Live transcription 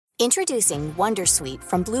Introducing Wondersuite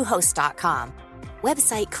from Bluehost.com.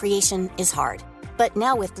 Website creation is hard, but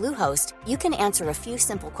now with Bluehost, you can answer a few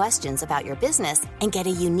simple questions about your business and get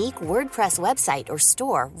a unique WordPress website or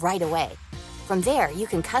store right away. From there, you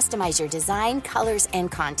can customize your design, colors,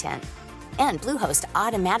 and content. And Bluehost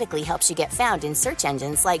automatically helps you get found in search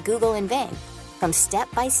engines like Google and Bing. From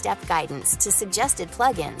step-by-step guidance to suggested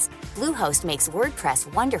plugins, Bluehost makes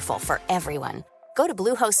WordPress wonderful for everyone. Go to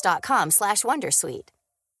bluehost.com/wondersuite.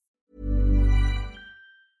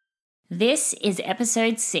 This is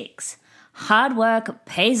episode 6, Hard Work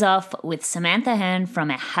Pays Off with Samantha Hearne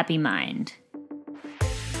from A Happy Mind.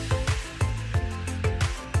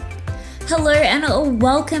 Hello and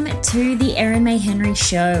welcome to the Erin May Henry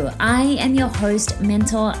Show. I am your host,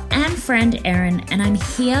 mentor, and friend Erin, and I'm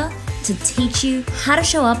here to teach you how to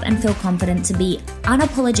show up and feel confident to be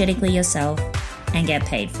unapologetically yourself and get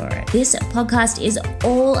paid for it. This podcast is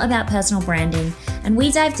all about personal branding, and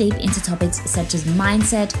we dive deep into topics such as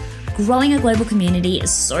mindset, growing a global community,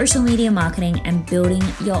 social media marketing, and building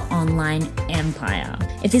your online empire.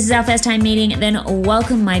 If this is our first time meeting, then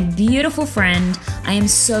welcome, my beautiful friend. I am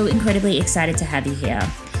so incredibly excited to have you here.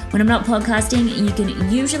 When I'm not podcasting, you can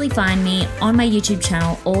usually find me on my YouTube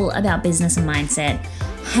channel, all about business and mindset,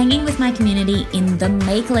 hanging with my community in the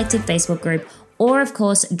May Collective Facebook group, or of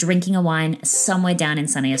course, drinking a wine somewhere down in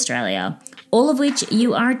sunny Australia. All of which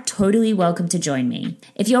you are totally welcome to join me.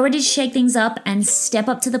 If you're ready to shake things up and step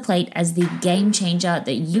up to the plate as the game changer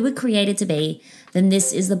that you were created to be, then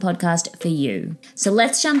this is the podcast for you. So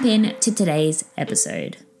let's jump in to today's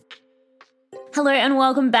episode. Hello and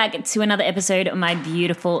welcome back to another episode of my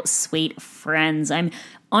beautiful, sweet friends. I'm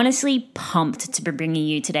honestly pumped to be bringing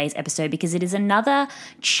you today's episode because it is another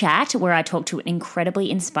chat where I talk to an incredibly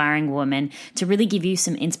inspiring woman to really give you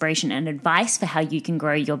some inspiration and advice for how you can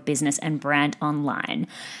grow your business and brand online.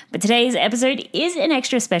 But today's episode is an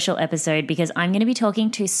extra special episode because I'm going to be talking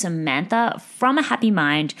to Samantha from A Happy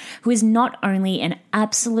Mind, who is not only an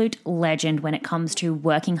absolute legend when it comes to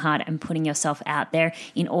working hard and putting yourself out there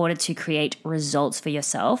in order to create results for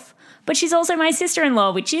yourself, but she's also my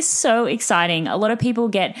sister-in-law, which is so exciting. A lot of people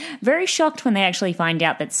get very shocked when they actually find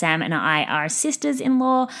out that Sam and I are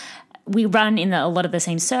sisters-in-law. We run in a lot of the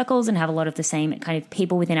same circles and have a lot of the same kind of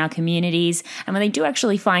people within our communities. And when they do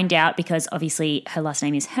actually find out, because obviously her last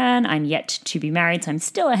name is Hearne, I'm yet to be married, so I'm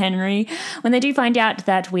still a Henry. When they do find out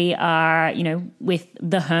that we are, with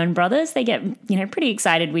the Hearne brothers, they get, pretty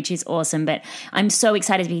excited, which is awesome. But I'm so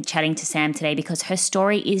excited to be chatting to Sam today because her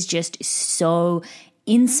story is just so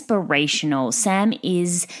inspirational. Sam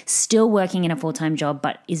is still working in a full-time job,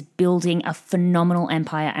 but is building a phenomenal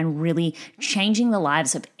empire and really changing the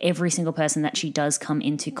lives of every single person that she does come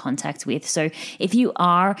into contact with. So if you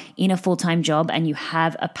are in a full-time job and you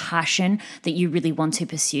have a passion that you really want to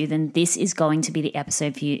pursue, then this is going to be the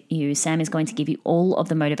episode for you. Sam is going to give you all of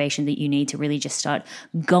the motivation that you need to really just start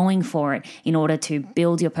going for it in order to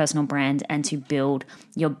build your personal brand and to build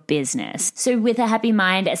your business. So with A Happy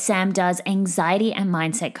Mind, Sam does anxiety and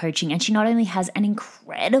mindset coaching, and she not only has an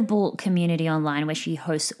incredible community online where she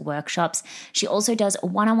hosts workshops, she also does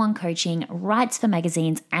one-on-one coaching, writes for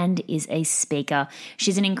magazines, and is a speaker.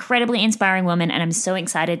 She's an incredibly inspiring woman, and I'm so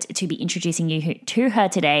excited to be introducing you to her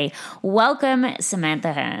today. Welcome,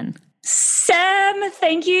 Samantha Hearne. Sam,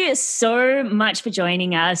 thank you so much for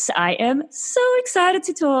joining us. I am so excited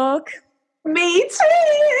to talk. Me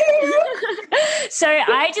too. So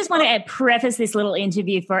I just want to preface this little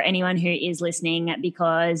interview for anyone who is listening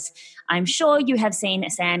because I'm sure you have seen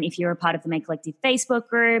Sam if you're a part of the Make Collective Facebook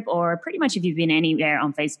group or pretty much if you've been anywhere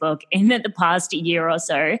on Facebook in the past year or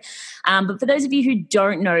so. But for those of you who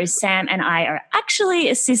don't know, Sam and I are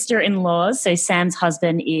actually sister-in-laws. So Sam's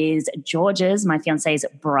husband is George's, my fiance's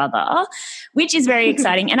brother, which is very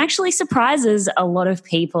exciting and actually surprises a lot of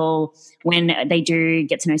people when they do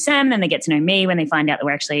get to know Sam and they get to know me when they find out that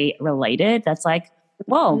we're actually related. That's like,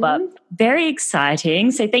 whoa, but very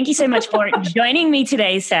exciting. So thank you so much for joining me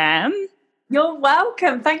today, Sam. You're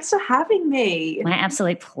welcome. Thanks for having me. My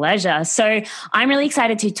absolute pleasure. So I'm really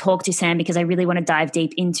excited to talk to Sam because I really want to dive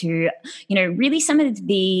deep into, really some of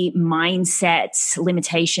the mindset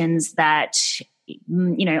limitations that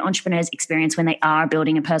entrepreneurs experience when they are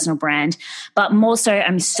building a personal brand. But more so,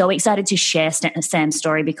 I'm so excited to share Sam's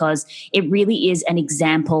story because it really is an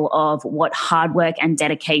example of what hard work and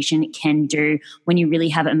dedication can do when you really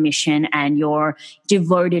have a mission and you're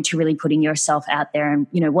devoted to really putting yourself out there and,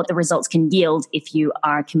 what the results can yield if you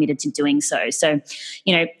are committed to doing so. So,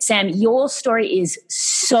 Sam, your story is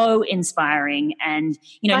so inspiring and,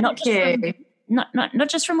 not just not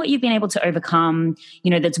just from what you've been able to overcome,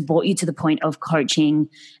 that's brought you to the point of coaching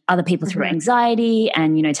other people through anxiety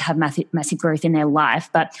and, to have massive growth in their life,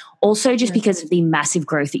 but also just because of the massive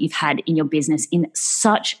growth that you've had in your business in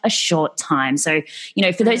such a short time. So,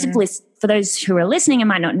 for those who are listening and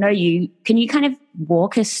might not know you, can you kind of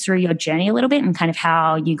walk us through your journey a little bit and kind of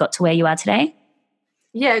how you got to where you are today?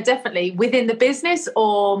 Yeah, definitely. Within the business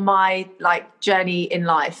or my journey in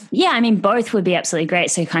life? Yeah, I mean, both would be absolutely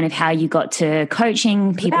great. So kind of how you got to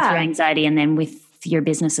coaching people through anxiety and then with your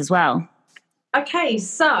business as well. Okay,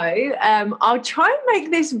 so I'll try and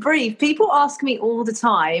make this brief. People ask me all the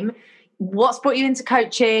time, what's brought you into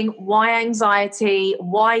coaching? Why anxiety?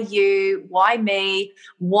 Why you? Why me?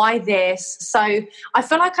 Why this? So I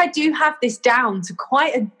feel like I do have this down to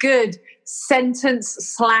quite a good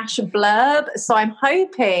sentence/blurb. So I'm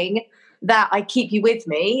hoping that I keep you with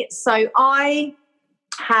me. So I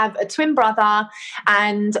have a twin brother,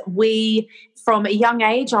 and we, from a young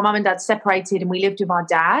age, our mum and dad separated and we lived with our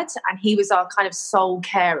dad, and he was our kind of sole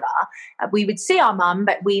carer. We would see our mum,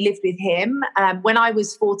 but we lived with him. When I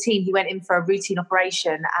was 14, he went in for a routine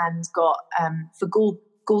operation and got for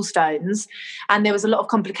gallstones, and there was a lot of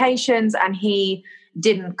complications, and he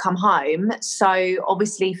didn't come home. So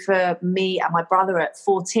obviously for me and my brother at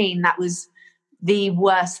 14, that was the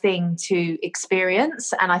worst thing to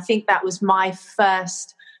experience. And I think that was my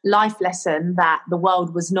first life lesson that the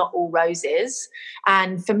world was not all roses.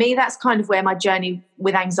 And for me, that's kind of where my journey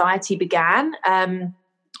with anxiety began.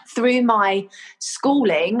 Through my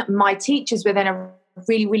schooling, my teachers were then a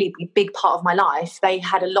really, really big part of my life. They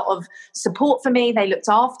had a lot of support for me. They looked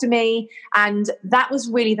after me. And that was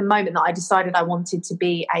really the moment that I decided I wanted to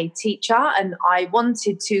be a teacher. And I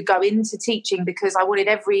wanted to go into teaching because I wanted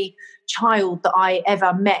every child that I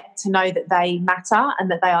ever met to know that they matter and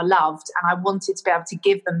that they are loved. And I wanted to be able to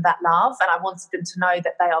give them that love. And I wanted them to know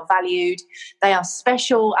that they are valued, they are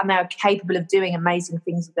special, and they are capable of doing amazing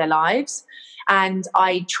things with their lives. And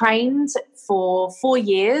I trained for 4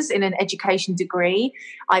 years in an education degree.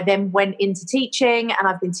 I then went into teaching, and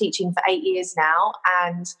I've been teaching for 8 years now.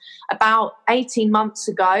 And about 18 months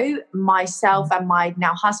ago, myself and my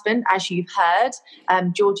now husband, as you've heard,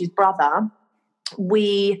 George's brother,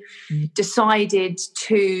 we decided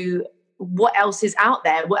to, what else is out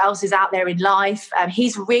there? What else is out there in life?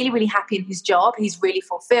 He's really, really happy in his job. He's really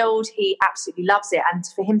fulfilled. He absolutely loves it. And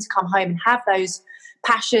for him to come home and have those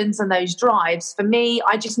passions and those drives, for me,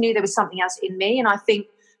 I just knew there was something else in me. And I think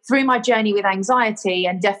through my journey with anxiety,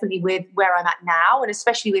 and definitely with where I'm at now, and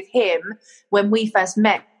especially with him, when we first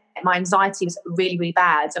met, my anxiety was really, really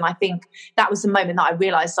bad. And I think that was the moment that I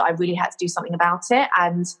realized that I really had to do something about it.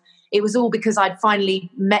 And it was all because I'd finally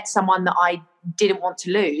met someone that I didn't want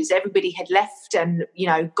to lose. Everybody had left and,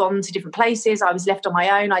 gone to different places. I was left on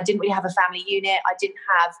my own. I didn't really have a family unit. I didn't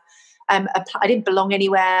have I didn't belong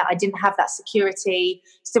anywhere. I didn't have that security.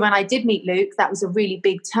 So when I did meet Luke, that was a really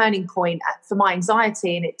big turning point for my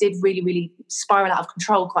anxiety, and it did really, really spiral out of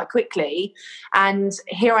control quite quickly. And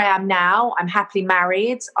here I am now. I'm happily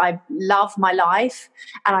married. I love my life,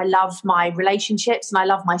 and I love my relationships, and I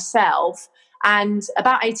love myself. And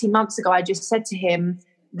about 18 months ago, I just said to him,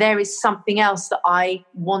 there is something else that I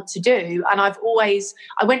want to do. And I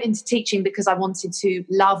went into teaching because I wanted to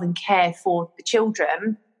love and care for the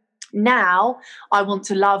children. Now I want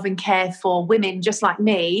to love and care for women just like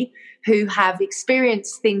me, who have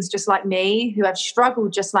experienced things just like me, who have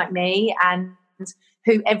struggled just like me, and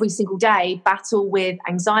who every single day battle with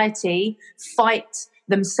anxiety, fight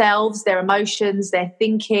themselves, their emotions, their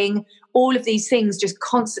thinking, all of these things just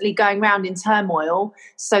constantly going around in turmoil,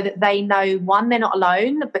 so that they know, one, they're not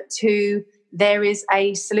alone, but two, there is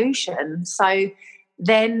a solution. So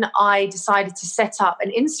then I decided to set up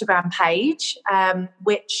an Instagram page,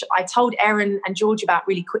 which I told Erin and George about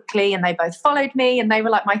really quickly, and they both followed me, and they were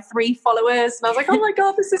like my 3 followers. And I was like, oh my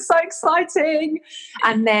God, this is so exciting.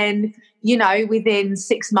 And then, within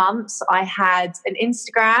 6 months, I had an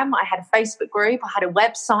Instagram, I had a Facebook group, I had a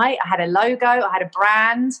website, I had a logo, I had a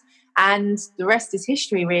brand, and the rest is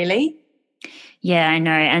history, really. Yeah, I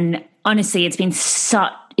know. And honestly, it's been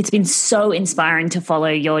so inspiring to follow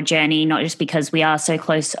your journey, not just because we are so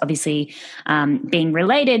close, obviously, being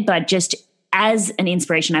related, but just as an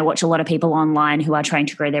inspiration. I watch a lot of people online who are trying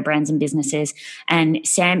to grow their brands and businesses, and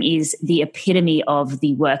Sam is the epitome of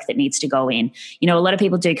the work that needs to go in. A lot of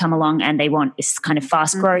people do come along and they want this kind of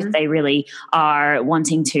fast growth. They really are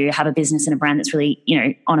wanting to have a business and a brand that's really,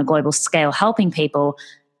 on a global scale, helping people.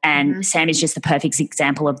 And Sam is just the perfect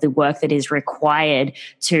example of the work that is required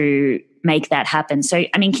to make that happen. So,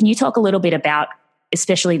 I mean, can you talk a little bit about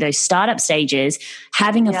especially those startup stages,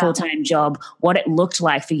 having a full-time job, what it looked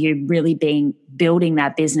like for you really building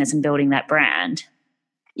that business and building that brand.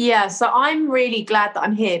 Yeah, so I'm really glad that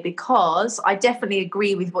I'm here because I definitely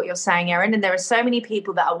agree with what you're saying, Erin. And there are so many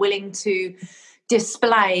people that are willing to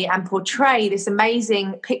display and portray this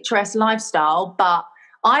amazing picturesque lifestyle. But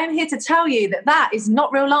I am here to tell you that that is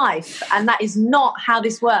not real life and that is not how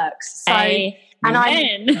this works. So, and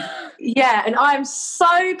I'm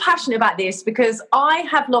so passionate about this because I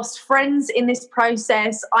have lost friends in this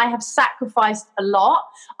process. I have sacrificed a lot.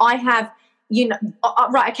 I have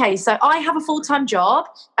so I have a full-time job,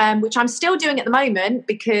 which I'm still doing at the moment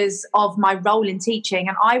because of my role in teaching.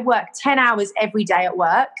 And I work 10 hours every day at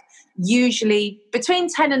work, usually between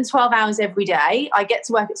 10 and 12 hours every day. I get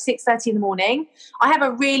to work at 6:30 in the morning. I have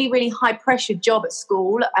a really, really high-pressure job at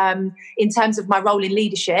school in terms of my role in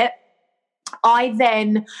leadership. I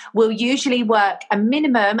then will usually work a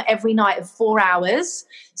minimum every night of 4 hours.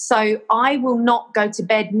 So I will not go to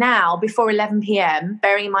bed now before 11 p.m.,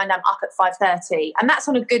 bearing in mind I'm up at 5:30. And that's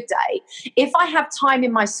on a good day. If I have time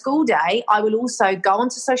in my school day, I will also go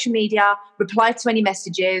onto social media, reply to any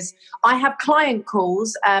messages. I have client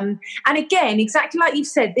calls. And again, exactly like you've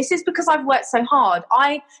said, this is because I've worked so hard.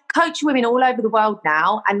 I coach women all over the world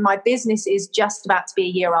now, and my business is just about to be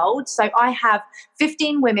a year old. So I have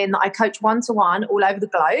 15 women that I coach one-to-one all over the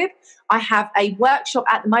globe. I have a workshop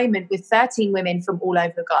at the moment with 13 women from all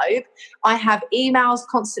over the globe. I have emails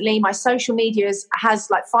constantly. My social media has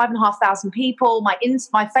like 5,500 people. My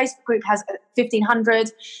Facebook group has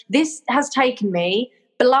 1,500. This has taken me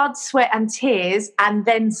blood, sweat and tears and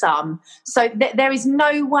then some. So there is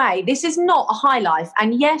no way. This is not a high life.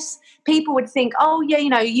 And yes, people would think, oh yeah,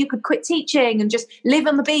 you could quit teaching and just live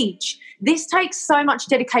on the beach. This takes so much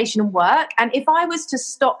dedication and work. And if I was to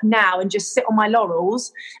stop now and just sit on my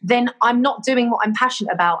laurels, then I'm not doing what I'm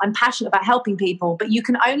passionate about. I'm passionate about helping people, but you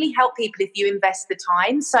can only help people if you invest the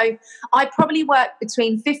time. So I probably work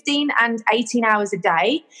between 15 and 18 hours a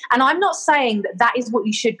day. And I'm not saying that that is what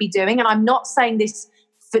you should be doing. And I'm not saying this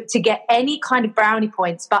to get any kind of brownie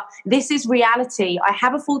points, but this is reality. I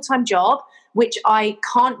have a full-time job, which I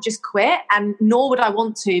can't just quit, and nor would I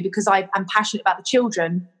want to because I'm passionate about the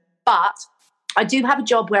children. But I do have a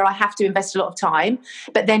job where I have to invest a lot of time.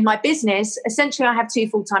 But then my business, essentially I have 2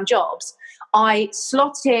 full-time jobs. I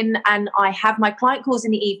slot in and I have my client calls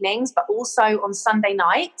in the evenings, but also on Sunday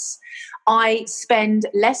nights. I spend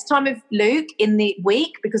less time with Luke in the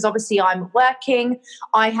week because obviously I'm working.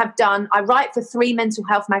 I write for 3 mental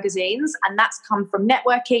health magazines, and that's come from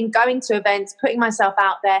networking, going to events, putting myself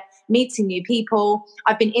out there, meeting new people.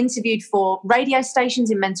 I've been interviewed for radio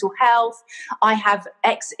stations in mental health. I have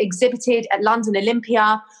exhibited at London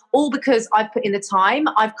Olympia, all because I've put in the time.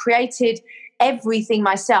 I've created everything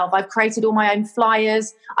myself. I've created all my own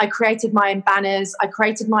flyers. I created my own banners. I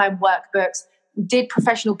created my own workbooks, did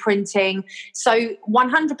professional printing. So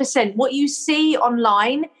 100%, what you see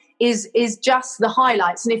online is just the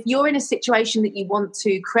highlights. And if you're in a situation that you want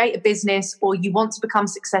to create a business or you want to become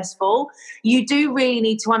successful, you do really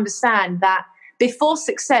need to understand that before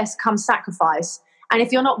success comes sacrifice. And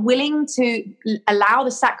if you're not willing to allow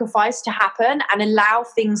the sacrifice to happen and allow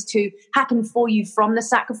things to happen for you from the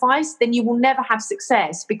sacrifice, then you will never have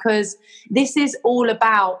success, because this is all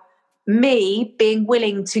about me being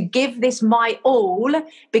willing to give this my all,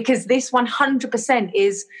 because this 100%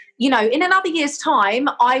 is, in another year's time,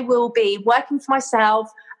 I will be working for myself,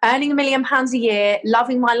 earning £1 million a year,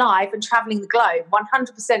 loving my life and traveling the globe.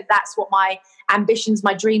 100% that's what my ambitions,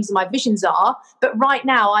 my dreams and my visions are. But right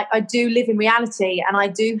now I do live in reality, and I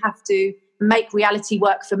do have to make reality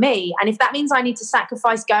work for me. And if that means I need to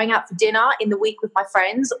sacrifice going out for dinner in the week with my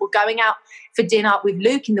friends or going out for dinner with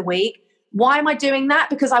Luke in the week, why am I doing that?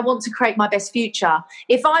 Because I want to create my best future.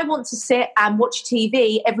 If I want to sit and watch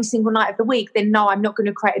TV every single night of the week, then no, I'm not going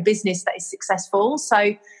to create a business that is successful.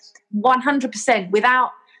 So 100%,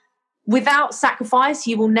 without sacrifice,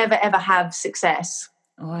 you will never, ever have success.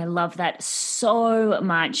 Oh, I love that so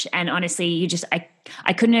much. And honestly,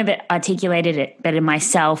 I couldn't have articulated it better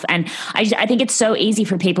myself. And I think it's so easy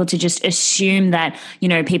for people to just assume that,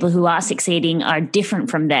 people who are succeeding are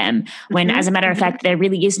different from them, when as a matter of fact, there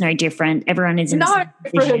really is no different. Everyone is in the same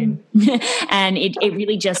position. And it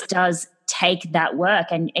really just does take that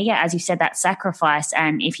work. And yeah, as you said, that sacrifice.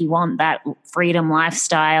 And if you want that freedom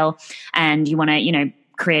lifestyle and you want to,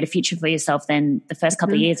 create a future for yourself, then the first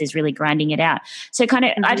couple of years is really grinding it out. So kind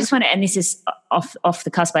of, I just want to, and this is off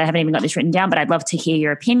the cusp, I haven't even got this written down, but I'd love to hear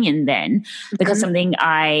your opinion then, because something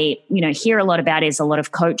I, hear a lot about is a lot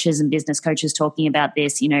of coaches and business coaches talking about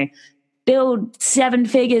this, build 7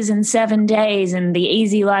 figures in 7 days and the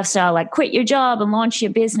easy lifestyle, like quit your job and launch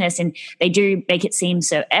your business. And they do make it seem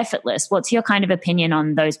so effortless. What's your kind of opinion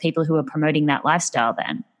on those people who are promoting that lifestyle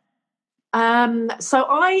then? So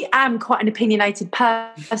I am quite an opinionated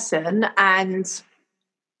person, and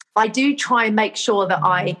I do try and make sure that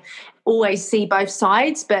I always see both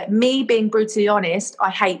sides. But me being brutally honest,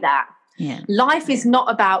 I hate that. Yeah. Life is not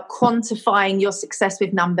about quantifying your success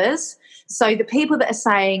with numbers. So the people that are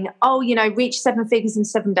saying, oh, reach 7 figures in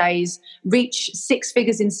 7 days, reach 6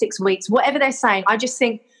 figures in 6 weeks, whatever they're saying, I just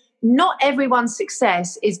think not everyone's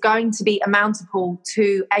success is going to be amountable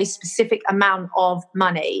to a specific amount of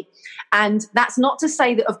money. And that's not to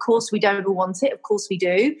say that, of course, we don't all want it. Of course we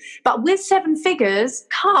do. But with 7 figures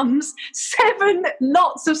comes 7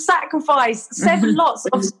 lots of sacrifice, 7 lots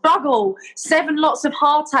of struggle, 7 lots of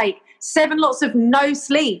heartache, 7 lots of no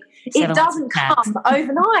sleep. It doesn't come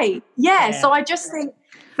overnight. Yeah. So I just think,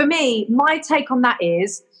 for me, my take on that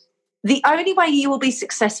is the only way you will be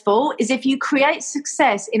successful is if you create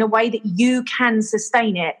success in a way that you can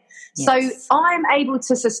sustain it. Yes. So I'm able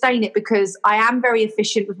to sustain it because I am very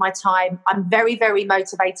efficient with my time. I'm very, very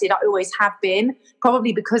motivated. I always have been,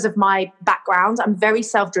 probably because of my background. I'm very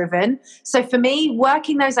self-driven. So for me,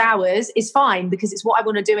 working those hours is fine because it's what I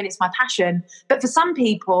want to do and it's my passion. But for some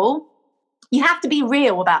people, you have to be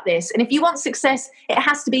real about this. And if you want success, it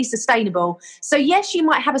has to be sustainable. So yes, you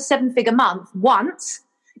might have a 7-figure month once,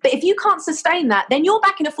 but if you can't sustain that, then you're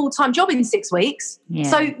back in a full-time job in 6 weeks. Yeah.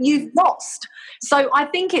 So you've lost. So I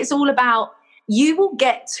think it's all about, you will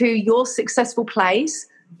get to your successful place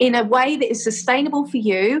in a way that is sustainable for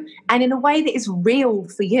you and in a way that is real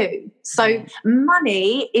for you. So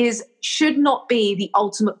money should not be the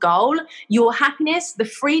ultimate goal. Your happiness, the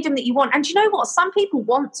freedom that you want. And you know what? Some people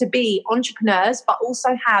want to be entrepreneurs, but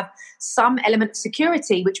also have some element of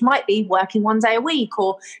security, which might be working 1 day a week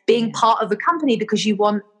or being part of a company because you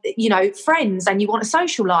want, friends and you want a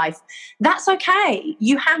social life. That's okay.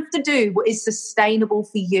 You have to do what is sustainable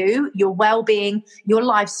for you, your well-being, your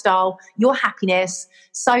lifestyle, your happiness.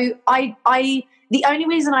 So the only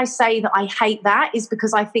reason I say that I hate that is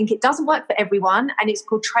because I think it doesn't work for everyone and it's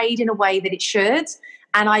portrayed in a way that it should.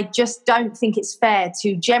 And I just don't think it's fair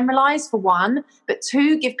to generalize, for one, but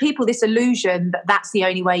two, give people this illusion that that's the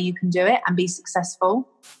only way you can do it and be successful.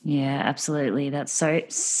 Yeah, absolutely. That's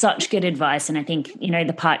such good advice. And I think,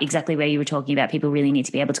 the part exactly where you were talking about, people really need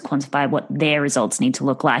to be able to quantify what their results need to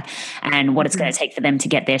look like and what it's going to take for them to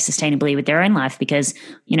get there sustainably with their own life, because,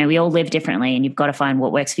 we all live differently and you've got to find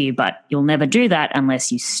what works for you, but you'll never do that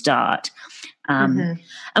unless you start.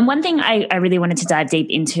 And one thing I really wanted to dive deep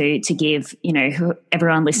into to give,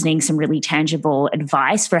 everyone listening some really tangible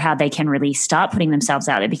advice for how they can really start putting themselves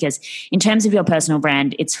out there, because in terms of your personal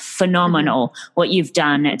brand, it's phenomenal what you've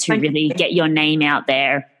done to really get your name out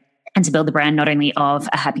there and to build the brand not only of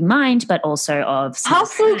A Happy Mind, but also of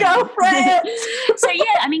Hustle Girlfriend. So,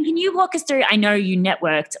 can you walk us through? I know you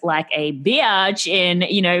networked like a biatch in,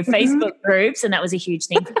 Facebook groups, and that was a huge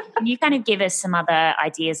thing. Can you kind of give us some other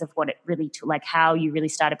ideas of what it really took, like how you really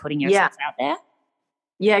started putting yourself out there?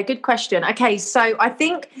 Yeah, good question. Okay, so I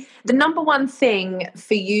think the number one thing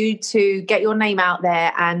for you to get your name out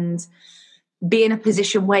there and be in a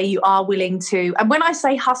position where you are willing to, and when I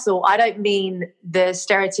say hustle, I don't mean the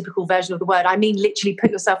stereotypical version of the word. I mean literally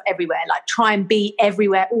put yourself everywhere, like try and be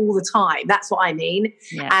everywhere all the time. That's what I mean.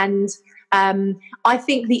 Yeah. And I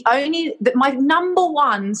think my number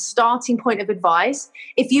one starting point of advice,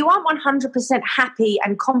 if you aren't 100% happy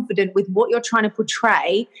and confident with what you're trying to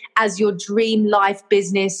portray as your dream life,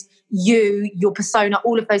 business, your persona,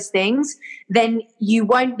 all of those things, then you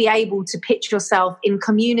won't be able to pitch yourself in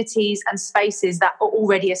communities and spaces that are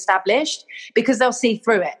already established, because they'll see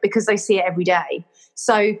through it, because they see it every day.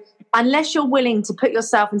 So unless you're willing to put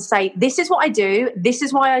yourself and say, this is what I do, this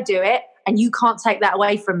is why I do it, and you can't take that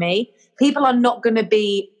away from me, people are not going to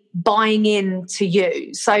be buying into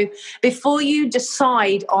you. So before you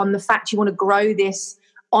decide on the fact you want to grow this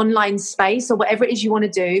online space or whatever it is you want to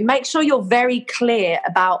do, make sure you're very clear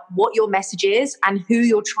about what your message is and who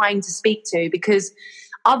you're trying to speak to, because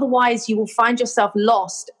otherwise you will find yourself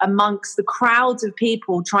lost amongst the crowds of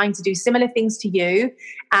people trying to do similar things to you,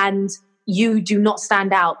 and you do not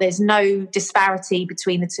stand out. There's no disparity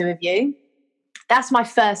between the two of you. That's my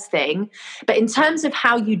first thing. But in terms of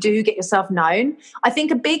how you do get yourself known, I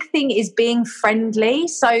think a big thing is being friendly.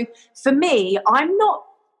 So for me,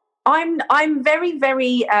 I'm very,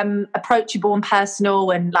 very approachable and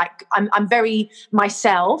personal, and like I'm very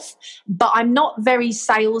myself, but I'm not very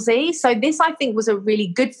salesy. So this, I think, was a really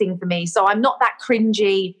good thing for me. So I'm not that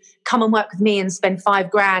cringy, come and work with me and spend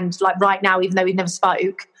 $5,000 like right now, even though we've never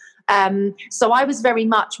spoke. So I was very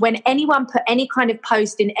much, when anyone put any kind of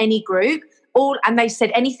post in any group, and they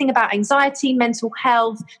said anything about anxiety, mental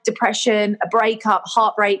health, depression, a breakup,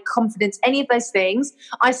 heartbreak, confidence, any of those things,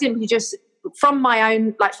 I simply just, from my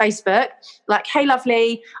own Facebook, hey,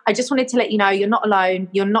 lovely, I just wanted to let you know you're not alone.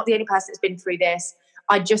 You're not the only person that's been through this.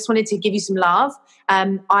 I just wanted to give you some love.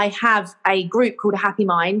 I have a group called A Happy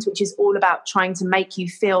Mind, which is all about trying to make you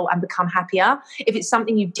feel and become happier. If it's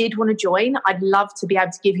something you did want to join, I'd love to be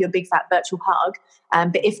able to give you a big fat virtual hug.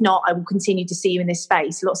 But if not, I will continue to see you in this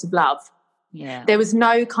space. Lots of love. Yeah. There was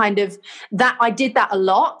no kind of that. I did that a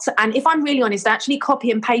lot. And if I'm really honest, I actually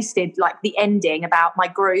copy and pasted the ending about my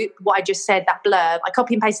group, what I just said, that blurb. I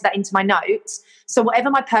copy and pasted that into my notes. So whatever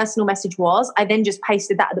my personal message was, I then just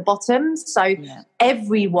pasted that at the bottom. So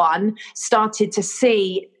everyone started to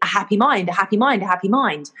see a happy mind, a happy mind, a happy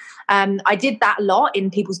mind. I did that a lot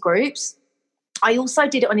in people's groups. I also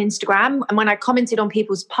did it on Instagram. And when I commented on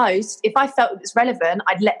people's posts, if I felt it was relevant,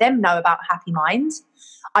 I'd let them know about Happy Mind.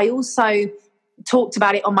 I also talked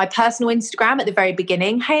about it on my personal Instagram at the very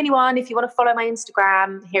beginning. Hey, anyone, if you want to follow my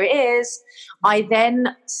Instagram, here it is. I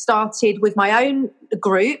then started with my own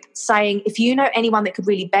group saying, if you know anyone that could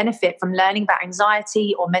really benefit from learning about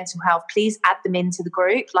anxiety or mental health, please add them into the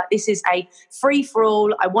group. This is a free for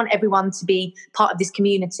all. I want everyone to be part of this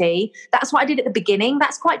community. That's what I did at the beginning.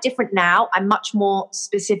 That's quite different now. I'm much more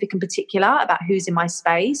specific and particular about who's in my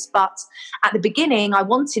space. But at the beginning, I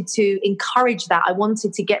wanted to encourage that. I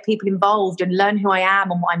wanted to get people involved and learn who I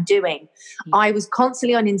am and what I'm doing. I was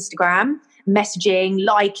constantly on Instagram, messaging,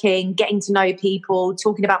 liking, getting to know people,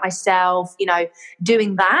 talking about myself,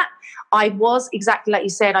 doing that. I was exactly like you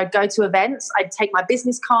said, I'd go to events, I'd take my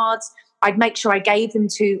business cards, I'd make sure I gave them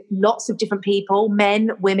to lots of different people,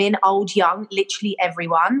 men, women, old, young, literally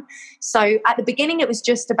everyone. So at the beginning, it was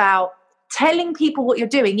just about telling people what you're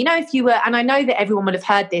doing. If you were, and I know that everyone would have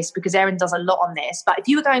heard this because Erin does a lot on this, but if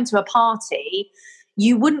you were going to a party,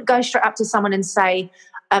 you wouldn't go straight up to someone and say,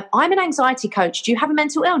 I'm an anxiety coach. Do you have a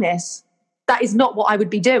mental illness? That is not what I would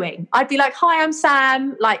be doing. I'd be like, hi, I'm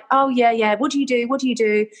Sam. Oh, yeah. What do you do? What do you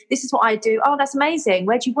do? This is what I do. Oh, that's amazing.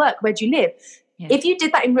 Where do you work? Where do you live? Yeah. If you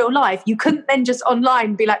did that in real life, you couldn't then just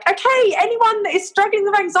online be like, okay, anyone that is struggling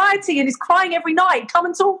with anxiety and is crying every night, come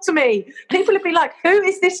and talk to me. People would be like, who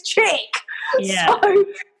is this chick? Yeah. So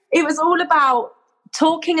it was all about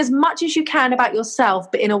talking as much as you can about yourself,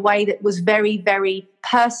 but in a way that was very, very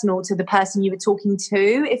personal to the person you were talking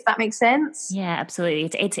to, if that makes sense. Yeah, absolutely.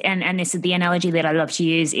 And this is the analogy that I love to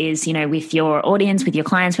use is, with your audience, with your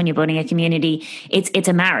clients, when you're building a community, it's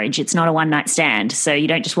a marriage. It's not a one night stand. So you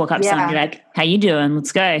don't just walk up to someone and be like, how you doing?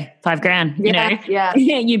 Let's go. $5,000, Yeah.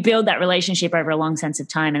 You build that relationship over a long sense of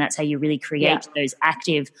time. And that's how you really create those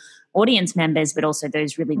active audience members, but also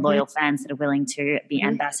those really loyal fans that are willing to be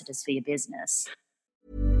ambassadors for your business.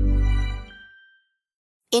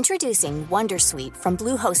 Introducing Wondersuite from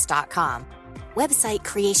Bluehost.com. Website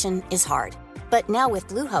creation is hard, but now with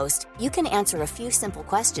Bluehost, you can answer a few simple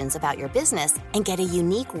questions about your business and get a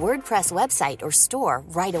unique WordPress website or store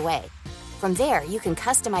right away. From there, you can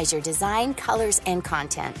customize your design, colors, and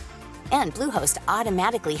content. And Bluehost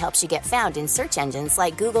automatically helps you get found in search engines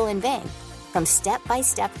like Google and Bing. From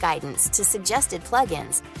step-by-step guidance to suggested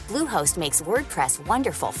plugins, Bluehost makes WordPress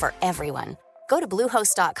wonderful for everyone. Go to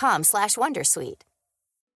bluehost.com/wondersuite.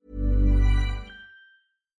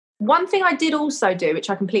 One thing I did also do,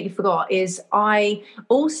 which I completely forgot, is I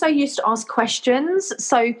also used to ask questions.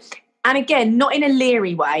 So, and again, not in a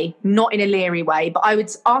leery way, but I would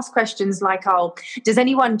ask questions like, oh, does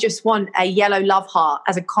anyone just want a yellow love heart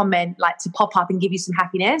as a comment, to pop up and give you some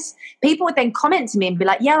happiness? People would then comment to me and be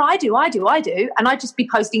like, yeah, I do. And I'd just be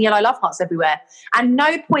posting yellow love hearts everywhere. And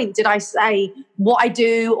no point did I say what I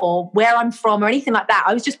do or where I'm from or anything like that.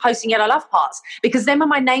 I was just posting yellow love hearts, because then when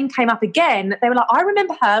my name came up again, they were like, I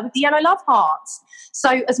remember her with the yellow love hearts.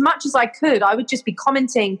 So as much as I could, I would just be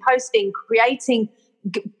commenting, posting, creating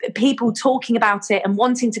people talking about it and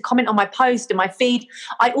wanting to comment on my post and my feed.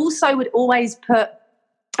 I also would always put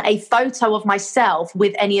a photo of myself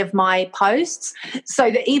with any of my posts, so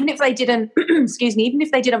that even if they didn't even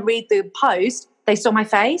if they didn't read the post, they saw my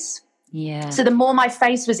face. Yeah. So the more my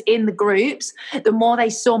face was in the groups, the more they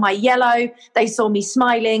saw my yellow, they saw me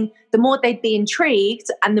smiling, the more they'd be intrigued,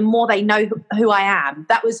 and the more they know who I am.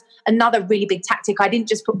 That was another really big tactic. I didn't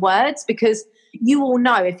just put words, because you all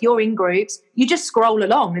know if you're in groups, you just scroll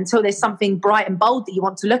along until there's something bright and bold that you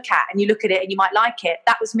want to look at, and you look at it and you might like it.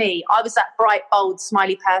 That was me. I was that bright, bold,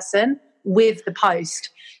 smiley person with the post.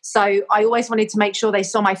 So I always wanted to make sure they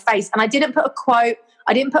saw my face. And I didn't put a quote.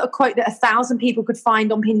 I didn't put a quote that 1,000 people could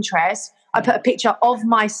find on Pinterest. I put a picture of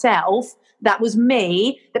myself that was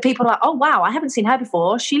me, that people are like, oh, wow, I haven't seen her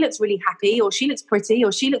before. She looks really happy, or she looks pretty,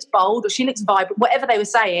 or she looks bold, or she looks vibrant. Whatever they were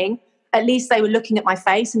saying, at least they were looking at my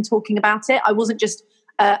face and talking about it. I wasn't just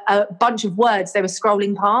a bunch of words they were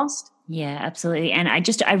scrolling past. Yeah, absolutely. And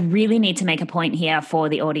I really need to make a point here for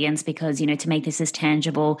the audience because, to make this as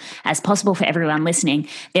tangible as possible for everyone listening,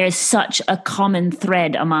 there is such a common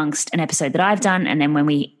thread amongst an episode that I've done. And then when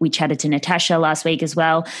we chatted to Natasha last week as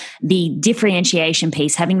well, the differentiation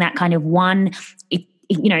piece, having that kind of one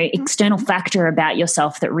external factor about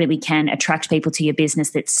yourself that really can attract people to your business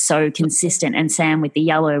that's so consistent. And Sam with the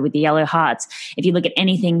yellow hearts, if you look at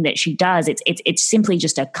anything that she does, it's simply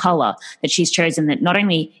just a color that she's chosen that not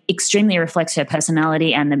only extremely reflects her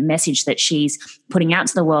personality and the message that she's putting out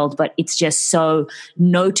to the world, but it's just so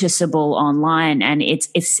noticeable online, and it's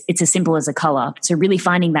as simple as a color. So really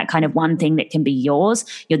finding that kind of one thing that can be yours,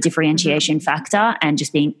 your differentiation factor, and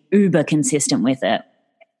just being uber consistent with it.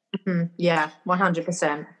 Yeah,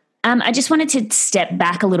 100%. I just wanted to step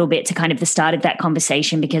back a little bit to kind of the start of that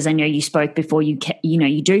conversation, because I know you spoke before you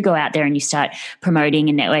do go out there and you start promoting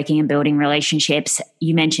and networking and building relationships.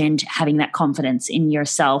 You mentioned having that confidence in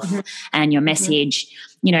yourself and your message.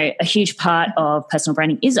 A huge part of personal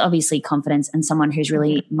branding is obviously confidence, and someone who's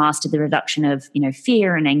really mastered the reduction of,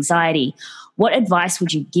 fear and anxiety. What advice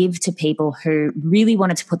would you give to people who really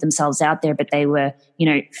wanted to put themselves out there, but they were,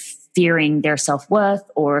 fearing their self-worth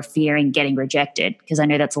or fearing getting rejected? Because I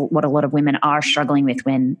know that's what a lot of women are struggling with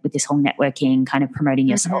with this whole networking, kind of promoting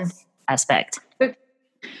yourself aspect.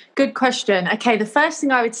 Good question. Okay, the first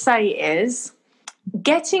thing I would say is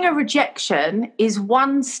getting a rejection is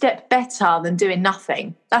one step better than doing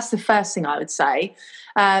nothing. That's the first thing I would say.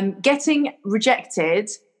 Getting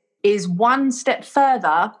rejected is one step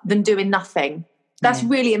further than doing nothing. That's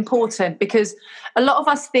really important, because a lot of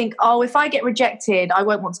us think, oh, if I get rejected, I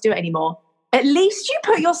won't want to do it anymore. At least you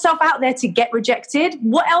put yourself out there to get rejected.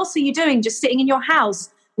 What else are you doing? Just sitting in your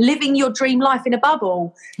house, living your dream life in a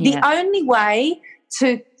bubble. The only way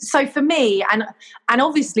so for me, and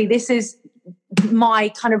obviously this is my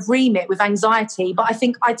kind of remit with anxiety, but I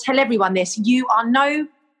think I tell everyone this: you are no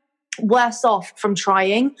worse off from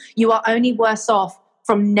trying. You are only worse off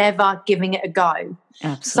from never giving it a go.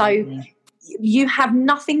 Absolutely. So you have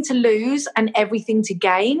nothing to lose and everything to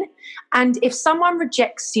gain. And if someone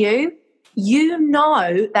rejects you, you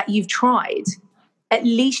know that you've tried. At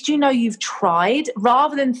least you know you've tried,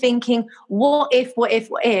 rather than thinking, what if,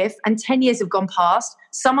 and 10 years have gone past,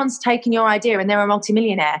 someone's taken your idea and they're a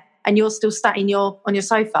multimillionaire and you're still sat on your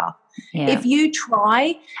sofa. Yeah. If you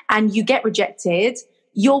try and you get rejected,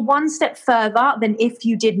 you're one step further than if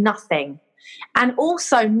you did nothing. And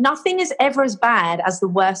also, nothing is ever as bad as the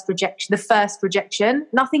first rejection.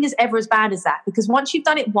 Nothing is ever as bad as that, because once you've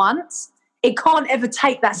done it once, it can't ever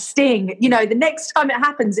take that sting. The next time it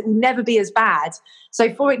happens, it will never be as bad.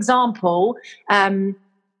 So, for example,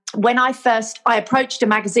 when I approached a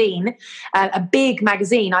magazine, a big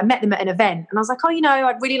magazine, I met them at an event, and I was like, oh,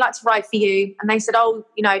 I'd really like to write for you. And they said, oh,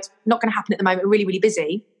 it's not going to happen at the moment. We're really, really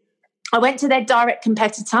busy. I went to their direct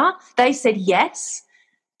competitor. They said yes.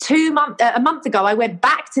 A month ago, I went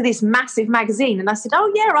back to this massive magazine and I said,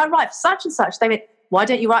 oh, yeah, I write for such and such. They went, why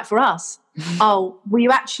don't you write for us? Oh, will you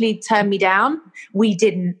actually turn me down? We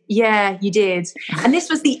didn't. Yeah, you did. And this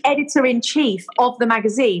was the editor-in-chief of the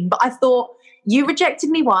magazine. But I thought, you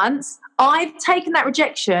rejected me once. I've taken that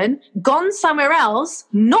rejection, gone somewhere else,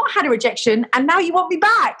 not had a rejection, and now you want me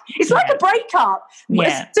back. It's like a breakup. Yeah.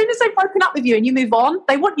 As soon as they've broken up with you and you move on,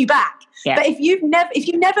 they want you back. Yeah. But if you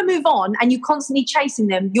never move on and you're constantly chasing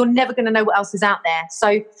them, you're never going to know what else is out there.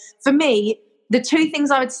 So for me, the two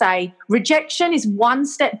things I would say: rejection is one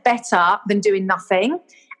step better than doing nothing,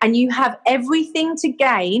 and you have everything to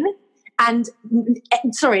gain. And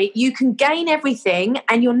you can gain everything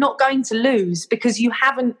and you're not going to lose, because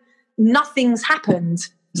nothing's happened.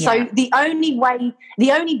 Yeah. So the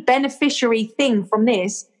only beneficiary thing from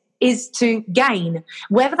this is to gain,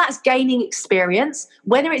 whether that's gaining experience,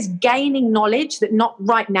 whether it's gaining knowledge that not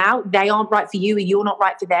right now, they aren't right for you or you're not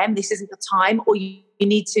right for them, this isn't the time, or you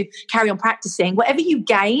need to carry on practicing. Whatever you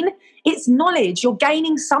gain, it's knowledge. You're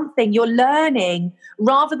gaining something, you're learning,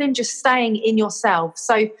 rather than just staying in yourself.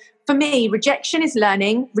 So for me, rejection is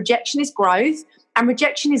learning, rejection is growth, and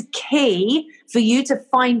rejection is key for you to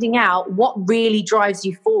finding out what really drives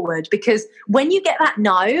you forward. Because when you get that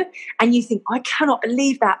no and you think, I cannot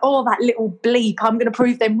believe that, oh, that little bleep, I'm going to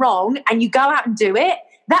prove them wrong, and you go out and do it,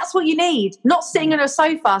 that's what you need. Not sitting on a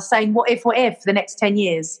sofa saying what if for the next 10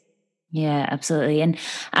 years. Yeah, absolutely.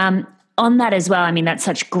 And on that as well, I mean, that's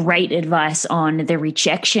such great advice on the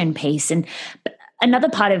rejection piece. And Another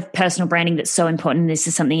part of personal branding that's so important, this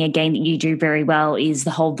is something again that you do very well, is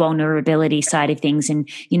the whole vulnerability side of things and,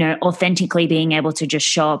 authentically being able to just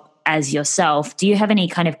show up as yourself. Do you have any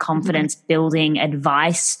kind of confidence building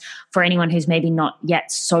advice for anyone who's maybe not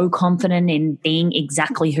yet so confident in being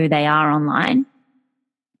exactly who they are online?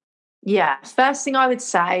 Yeah. First thing I would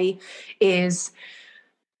say is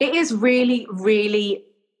it is really, really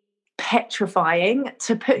petrifying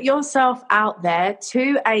to put yourself out there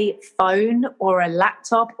to a phone or a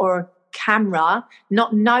laptop or a camera,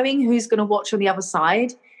 not knowing who's going to watch on the other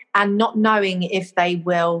side and not knowing if they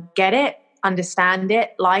will get it, understand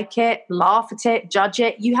it, like it, laugh at it, judge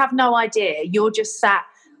it. You have no idea. You're just sat.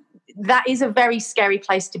 That is a very scary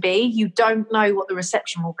place to be. You don't know what the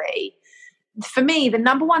reception will be. For me, the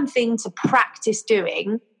number one thing to practice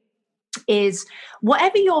doing is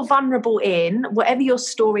whatever you're vulnerable in, whatever your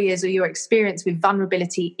story is or your experience with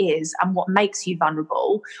vulnerability is and what makes you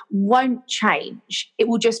vulnerable won't change. It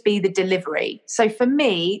will just be the delivery. So for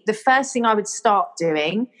me, the first thing I would start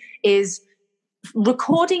doing is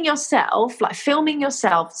recording yourself, like filming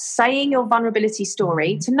yourself, saying your vulnerability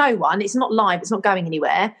story to no one. It's not live. It's not going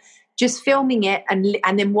anywhere. Just filming it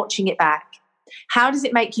and then watching it back. How does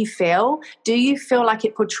it make you feel? Do you feel like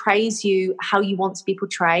it portrays you how you want to be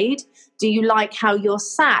portrayed? Do you like how you're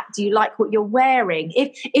sat? Do you like what you're wearing?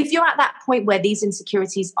 If you're at that point where these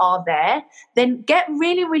insecurities are there, then get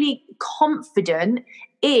really, really confident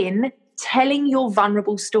in telling your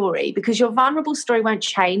vulnerable story, because your vulnerable story won't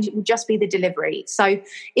change. It will just be the delivery. So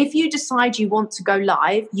if you decide you want to go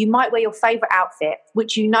live, you might wear your favorite outfit,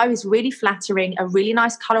 which you know is really flattering, a really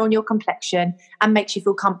nice color on your complexion and makes you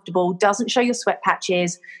feel comfortable, doesn't show your sweat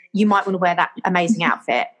patches. You might want to wear that amazing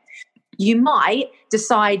outfit. You might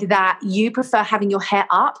decide that you prefer having your hair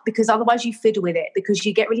up because otherwise you fiddle with it, because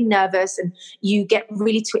you get really nervous and you get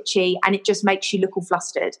really twitchy and it just makes you look all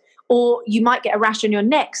flustered. Or you might get a rash on your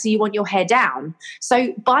neck, so you want your hair down.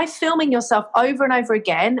 So by filming yourself over and over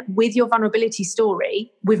again with your vulnerability story,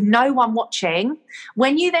 with no one watching,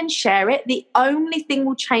 when you then share it, the only thing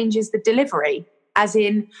will change is the delivery, as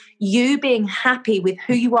in you being happy with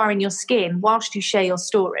who you are in your skin whilst you share your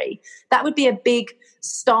story. That would be a big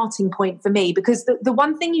starting point for me, because the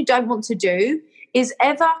one thing you don't want to do is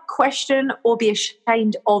ever question or be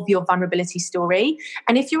ashamed of your vulnerability story.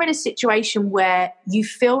 And if you're in a situation where you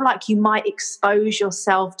feel like you might expose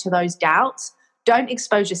yourself to those doubts, don't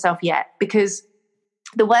expose yourself yet, because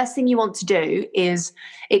the worst thing you want to do is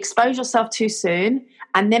expose yourself too soon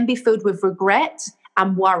and then be filled with regret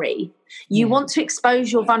and worry. You want to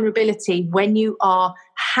expose your vulnerability when you are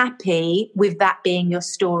happy with that being your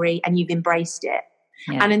story and you've embraced it.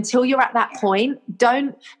 Yeah. And until you're at that point,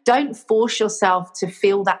 don't force yourself to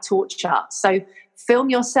feel that torture. So film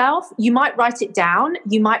yourself. You might write it down.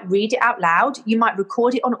 You might read it out loud. You might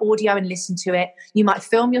record it on audio and listen to it. You might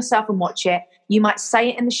film yourself and watch it. You might say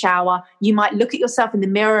it in the shower. You might look at yourself in the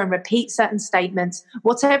mirror and repeat certain statements.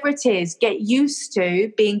 Whatever it is, get used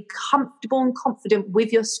to being comfortable and confident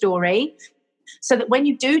with your story, so that when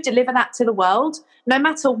you do deliver that to the world, no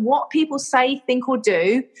matter what people say, think, or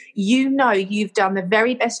do, you know you've done the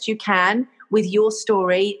very best you can with your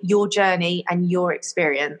story, your journey, and your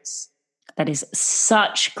experience. That is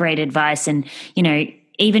such great advice. And,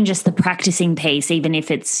 even just the practicing piece, even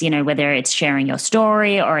if it's, whether it's sharing your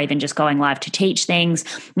story or even just going live to teach things,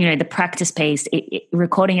 the practice piece,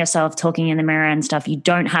 recording yourself, talking in the mirror and stuff, you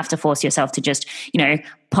don't have to force yourself to just,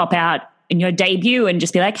 pop out in your debut and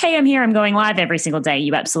just be like, hey, I'm here, I'm going live every single day.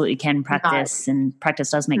 You absolutely can practice, and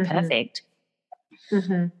practice does make perfect.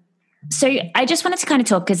 Mm-hmm. So I just wanted to kind of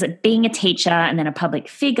talk, because being a teacher and then a public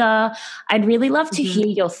figure, I'd really love to hear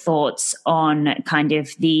your thoughts on kind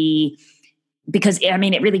of because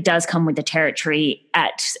it really does come with the territory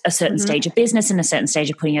at a certain stage of business and a certain stage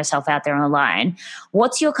of putting yourself out there online.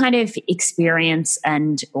 What's your kind of experience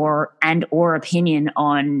and or opinion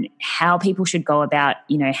on how people should go about,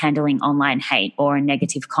 handling online hate or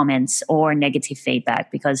negative comments or negative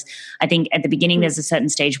feedback? Because I think at the beginning there's a certain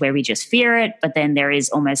stage where we just fear it, but then there is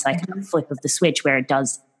almost like a flip of the switch where it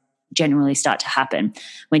does generally start to happen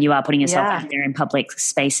when you are putting yourself out there in public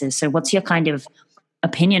spaces. So what's your kind of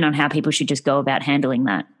opinion on how people should just go about handling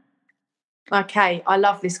that? Okay, I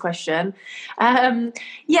love this question.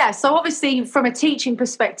 So obviously from a teaching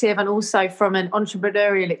perspective and also from an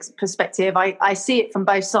entrepreneurial perspective, I see it from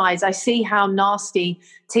both sides. I see how nasty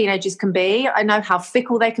teenagers can be. I know how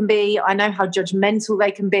fickle they can be. I know how judgmental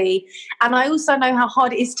they can be. And I also know how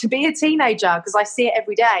hard it is to be a teenager, because I see it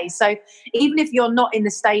every day. So even if you're not in the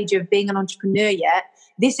stage of being an entrepreneur yet,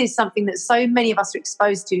 this is something that so many of us are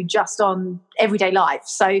exposed to just on everyday life.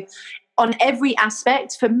 So on every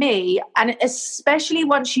aspect for me, and especially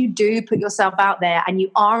once you do put yourself out there and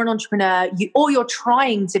you are an entrepreneur, or you're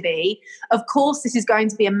trying to be, of course, this is going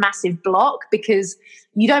to be a massive block because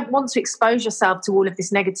you don't want to expose yourself to all of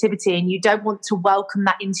this negativity and you don't want to welcome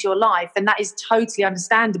that into your life. And that is totally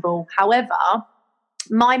understandable. However,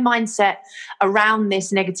 my mindset around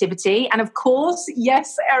this negativity, and of course,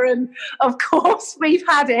 yes, Erin, of course we've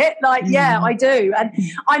had it. Like, yeah, I do. And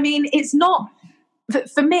I mean, it's not,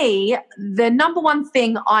 for me, the number one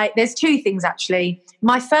thing there's two things actually.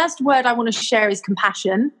 My first word I want to share is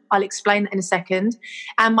compassion. I'll explain that in a second.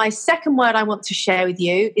 And my second word I want to share with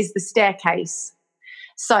you is the staircase.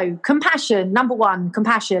 So compassion, number one,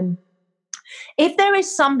 compassion. If there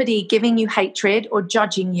is somebody giving you hatred or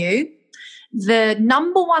judging you, the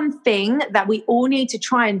number one thing that we all need to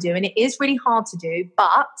try and do, and it is really hard to do,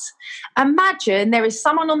 but imagine there is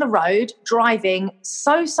someone on the road driving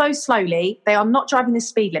so slowly, they are not driving the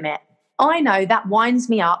speed limit. I know that winds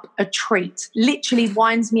me up a treat, literally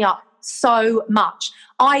winds me up so much.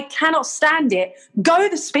 I cannot stand it. Go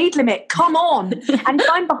the speed limit, come on. And if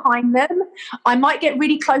I'm behind them, I might get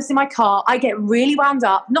really close in my car. I get really wound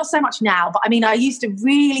up, not so much now, but I mean, I used to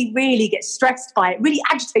really get stressed by it, really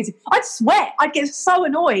agitated. I'd sweat, I'd get so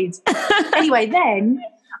annoyed. Anyway, then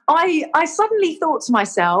I suddenly thought to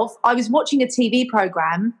myself, I was watching a TV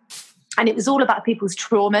program and it was all about people's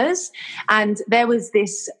traumas. And there was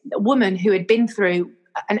this woman who had been through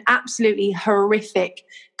an absolutely horrific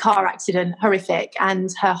car accident, and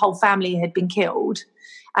her whole family had been killed.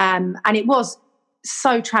 And it was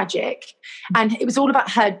so tragic. And it was all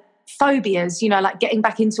about her phobias, like getting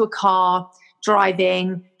back into a car,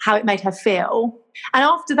 driving, how it made her feel. And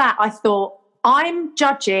after that, I thought, I'm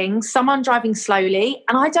judging someone driving slowly,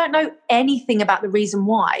 and I don't know anything about the reason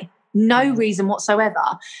why. No reason whatsoever.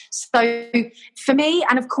 So for me,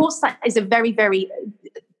 and of course that is a very, very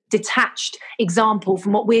detached example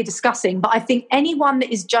from what we're discussing, but I think anyone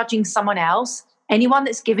that is judging someone else, anyone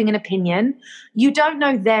that's giving an opinion, you don't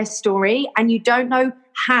know their story and you don't know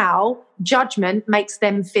how judgment makes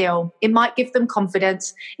them feel. It might give them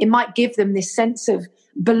confidence. It might give them this sense of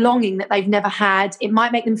belonging that they've never had. It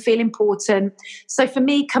might make them feel important. So for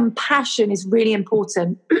me, compassion is really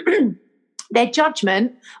important. Their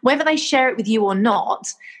judgment, whether they share it with you or not,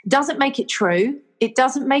 doesn't make it true. It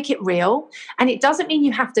doesn't make it real, and it doesn't mean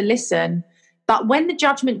you have to listen. But when the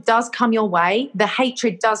judgment does come your way, the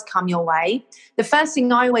hatred does come your way, the first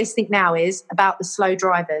thing I always think now is about the slow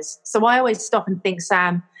drivers. So I always stop and think,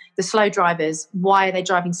 Sam, the slow drivers, why are they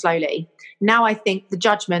driving slowly? Now I think the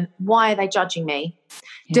judgment, why are they judging me?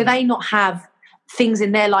 Yeah. Do they not have things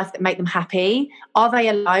in their life that make them happy? Are they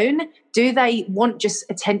alone? Do they want just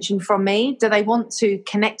attention from me? Do they want to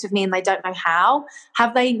connect with me and they don't know how?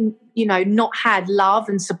 Have they, not had love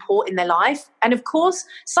and support in their life? And of course,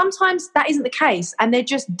 sometimes that isn't the case and they're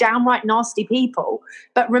just downright nasty people.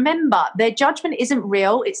 But remember, their judgment isn't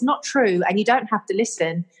real. It's not true. And you don't have to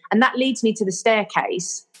listen. And that leads me to the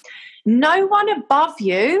staircase. No one above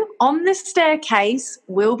you on the staircase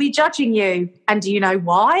will be judging you. And do you know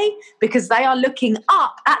why? Because they are looking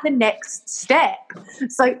up at the next step.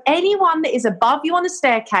 So anyone that is above you on the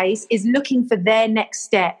staircase is looking for their next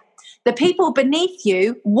step. The people beneath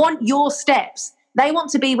you want your steps. They want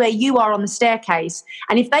to be where you are on the staircase.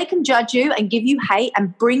 And if they can judge you and give you hate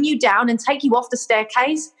and bring you down and take you off the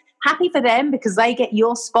staircase, happy for them, because they get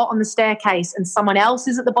your spot on the staircase and someone else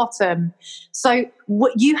is at the bottom. So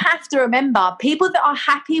what you have to remember, people that are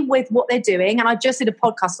happy with what they're doing, and I just did a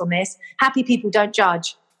podcast on this, happy people don't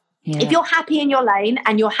judge. Yeah. If you're happy in your lane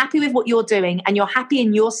and you're happy with what you're doing and you're happy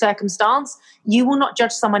in your circumstance, you will not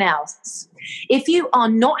judge someone else. If you are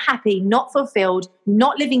not happy, not fulfilled,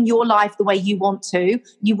 not living your life the way you want to,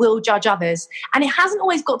 you will judge others. And it hasn't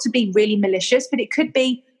always got to be really malicious, but it could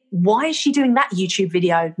be, why is she doing that YouTube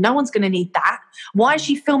video? No one's going to need that. Why is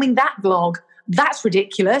she filming that vlog? That's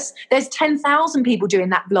ridiculous. There's 10,000 people doing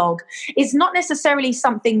that vlog. It's not necessarily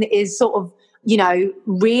something that is sort of,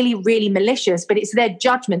 really, really malicious, but it's their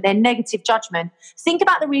judgment, their negative judgment. Think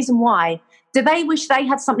about the reason why. Do they wish they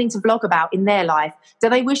had something to vlog about in their life? Do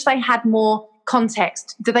they wish they had more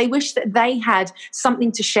context? Do they wish that they had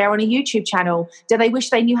something to share on a YouTube channel? Do they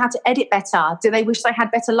wish they knew how to edit better? Do they wish they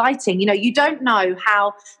had better lighting? You don't know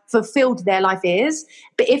how fulfilled their life is.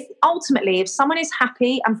 But if someone is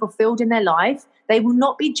happy and fulfilled in their life, they will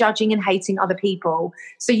not be judging and hating other people.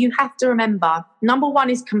 So you have to remember, number one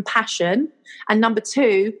is compassion. And number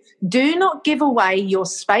two, do not give away your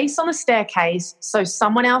space on the staircase so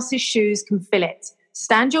someone else's shoes can fill it.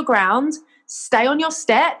 Stand your ground, stay on your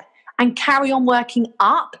step, and carry on working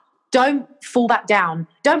up, don't fall back down.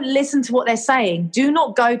 Don't listen to what they're saying. Do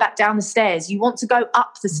not go back down the stairs. You want to go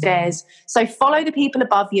up the stairs. So follow the people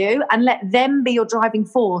above you and let them be your driving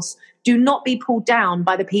force. Do not be pulled down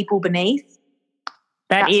by the people beneath.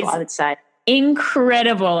 That's what I would say.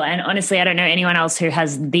 Incredible. And honestly, I don't know anyone else who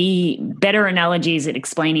has the better analogies at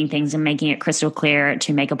explaining things and making it crystal clear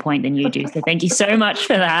to make a point than you do. So thank you so much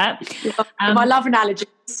for that. I love analogies.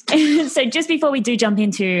 So just before we do jump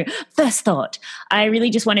into first thought, I really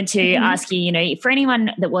just wanted to ask you, for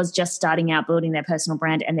anyone that was just starting out building their personal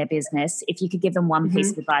brand and their business, if you could give them one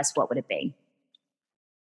piece of advice, what would it be?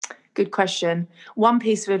 Good question. One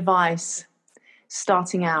piece of advice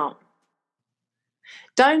starting out.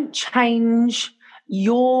 Don't change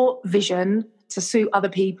your vision to suit other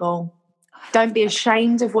people. Don't be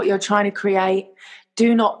ashamed of what you're trying to create.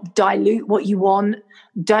 Do not dilute what you want.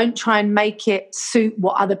 Don't try and make it suit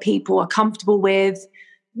what other people are comfortable with.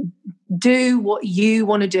 Do what you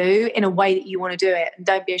want to do in a way that you want to do it, and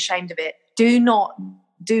don't be ashamed of it. Do not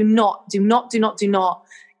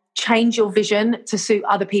change your vision to suit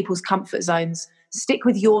other people's comfort zones. Stick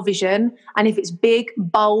with your vision, and if it's big,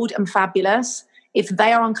 bold, and fabulous, if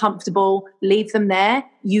they are uncomfortable, leave them there.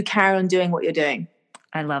 You carry on doing what you're doing.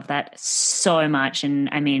 I love that so much. And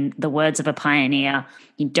I mean, the words of a pioneer,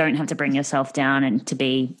 you don't have to bring yourself down and to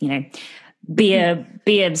be, be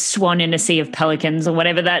a swan in a sea of pelicans or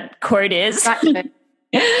whatever that quote is. Exactly.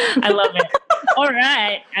 I love it. All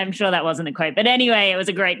right. I'm sure that wasn't a quote, but anyway, it was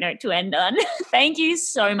a great note to end on. Thank you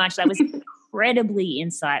so much. That was incredibly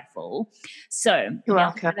insightful. So you're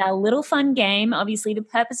welcome. Our little fun game, obviously the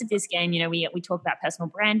purpose of this game, we talk about personal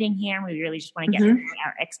branding here, and we really just want to get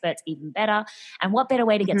our experts even better. And what better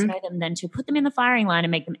way to get to know them than to put them in the firing line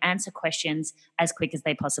and make them answer questions as quick as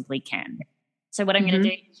they possibly can. So what I'm going to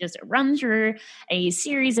do is just run through a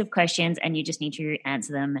series of questions, and you just need to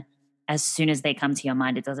answer them as soon as they come to your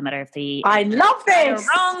mind. It doesn't matter if I love this.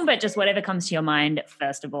 Wrong, but just whatever comes to your mind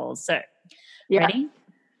first of all. So ready?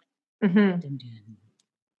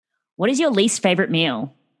 What is your least favorite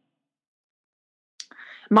meal?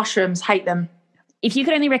 Mushrooms. Hate them. If you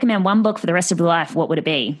could only recommend one book for the rest of your life, what would it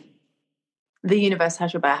be? The Universe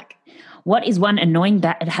Has Your Back. What is one annoying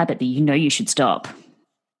bad habit that you know you should stop?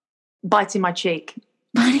 Biting my cheek.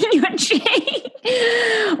 Biting your cheek?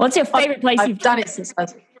 What's your favorite place I've done it since I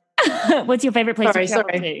was... What's your favorite place you've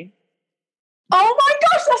traveled to? Oh my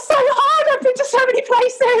gosh, that's so hard. I've been to so many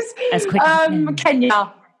places. As quick as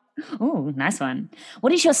Kenya. Oh, nice one.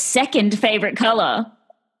 What is your second favorite color?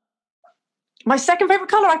 My second favorite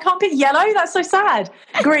color? I can't pick yellow. That's so sad.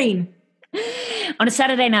 Green. On a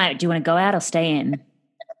Saturday night, do you want to go out or stay in?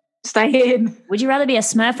 Stay in. Would you rather be a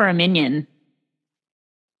Smurf or a Minion?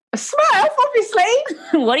 A Smurf,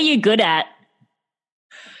 obviously. What are you good at?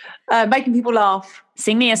 Making people laugh.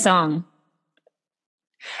 Sing me a song.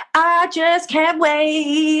 I just can't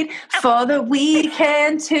wait for the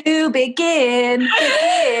weekend to begin.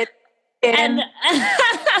 And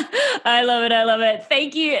I love it.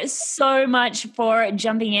 Thank you so much for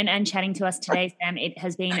jumping in and chatting to us today, Sam. It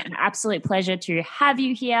has been an absolute pleasure to have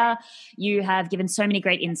you here. You have given so many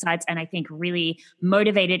great insights, and I think really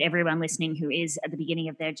motivated everyone listening who is at the beginning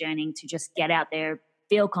of their journey to just get out there,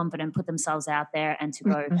 feel confident, put themselves out there, and to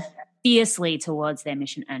go fiercely towards their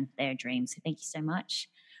mission and their dreams. So thank you so much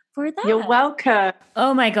for that. You're welcome.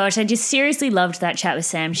 Oh my gosh, I just seriously loved that chat with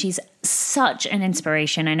Sam. She's such an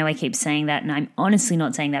inspiration. I know I keep saying that, and I'm honestly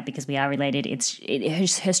not saying that because we are related.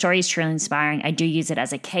 Her story is truly inspiring. I do use it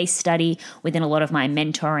as a case study within a lot of my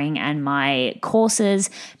mentoring and my courses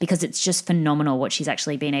because it's just phenomenal what she's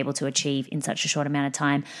actually been able to achieve in such a short amount of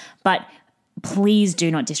time. But please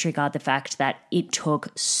do not disregard the fact that it took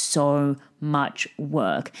so much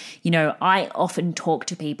work. I often talk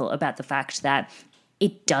to people about the fact that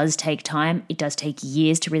it does take time. It does take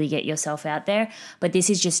years to really get yourself out there. But this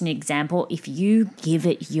is just an example. If you give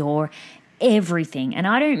it your everything, and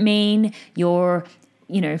I don't mean your,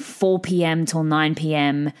 4 p.m. till 9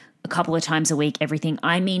 p.m. a couple of times a week, everything.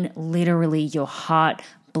 I mean literally your heart,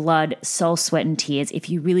 blood, soul, sweat, and tears. If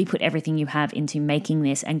you really put everything you have into making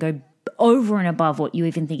this and go over and above what you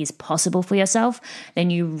even think is possible for yourself, then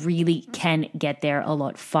you really can get there a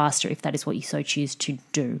lot faster if that is what you so choose to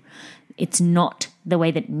do. It's not the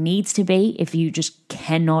way that it needs to be if you just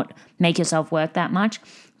cannot make yourself work that much.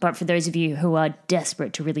 But for those of you who are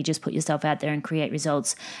desperate to really just put yourself out there and create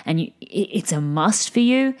results, and it's a must for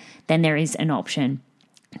you, then there is an option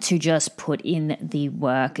to just put in the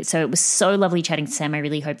work. So it was so lovely chatting to Sam. I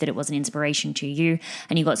really hope that it was an inspiration to you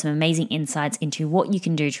and you got some amazing insights into what you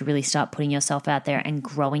can do to really start putting yourself out there and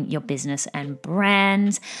growing your business and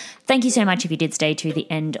brand. Thank you so much if you did stay to the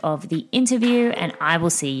end of the interview, and I will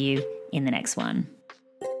see you in the next one.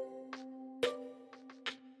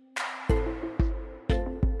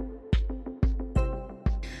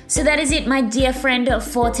 So that is it, my dear friend,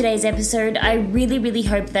 for today's episode. I really, really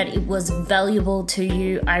hope that it was valuable to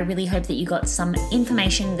you. I really hope that you got some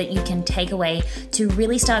information that you can take away to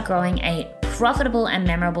really start growing a profitable and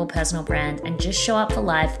memorable personal brand and just show up for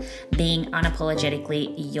life being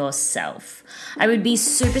unapologetically yourself. I would be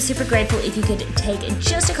super, super grateful if you could take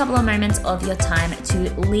just a couple of moments of your time to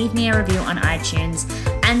leave me a review on iTunes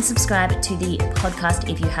and subscribe to the podcast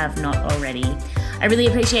if you have not already. I really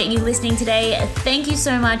appreciate you listening today. Thank you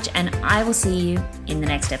so much, and I will see you in the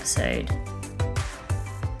next episode.